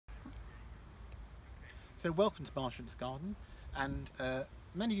So welcome to Marchants Garden, and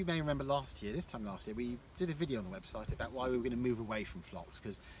many of you may remember this time last year, we did a video on the website about why we were going to move away from phlox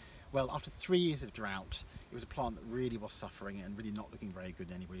because, well, after 3 years of drought, it was a plant that really was suffering and really not looking very good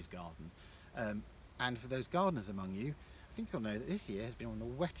in anybody's garden. And for those gardeners among you, I think you'll know that this year has been one of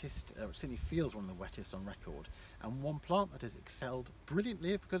the wettest, or certainly feels one of the wettest on record, and one plant that has excelled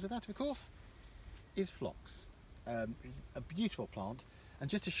brilliantly because of that, of course, is phlox. A beautiful plant, and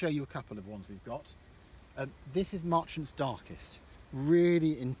just to show you a couple of ones we've got, this is Marchants Darkest,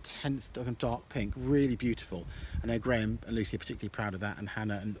 really intense dark pink, really beautiful. I know Graham and Lucy are particularly proud of that, and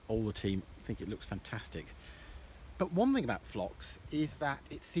Hannah and all the team think it looks fantastic. But one thing about phlox is that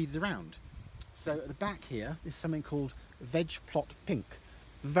it seeds around. So at the back here is something called Veg Plot Pink.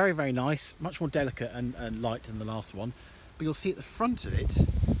 Very, very nice, much more delicate and light than the last one. But you'll see at the front of it,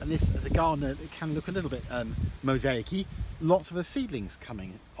 and this as a gardener it can look a little bit mosaic-y, lots of the seedlings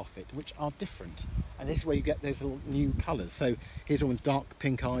coming off it, which are different. And this is where you get those little new colours. So here's one with dark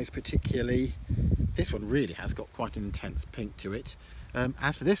pink eyes particularly. This one really has got quite an intense pink to it.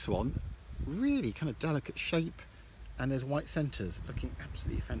 As for this one, really kind of delicate shape, and there's white centres looking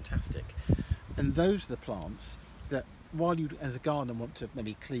absolutely fantastic. And those are the plants that, while you as a gardener want to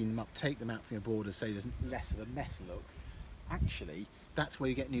maybe clean them up, take them out from your borders so there's less of a mess look, actually that's where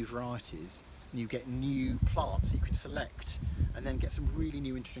you get new varieties and you get new plants that you can select and then get some really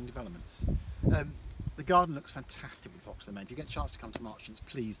new interesting developments. The garden looks fantastic with phlox. If you get a chance to come to Marchants,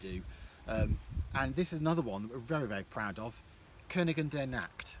 please do. And this is another one that we're very, very proud of, Königin der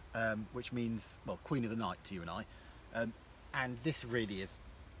Nacht, which means, well, Queen of the Night to you and I. And this really is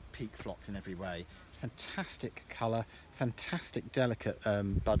peak phlox in every way. It's fantastic colour, fantastic delicate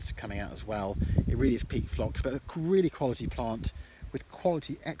buds coming out as well. It really is peak phlox, but a really quality plant with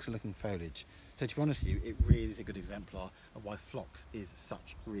quality, excellent looking foliage. So to be honest with you, it really is a good exemplar of why phlox is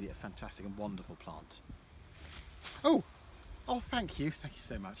such really a fantastic and wonderful plant. Oh, thank you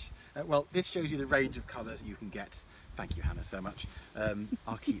so much. Well, this shows you the range of colours you can get. Thank you, Hannah, so much.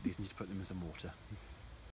 I'll keep these and just put them in some water.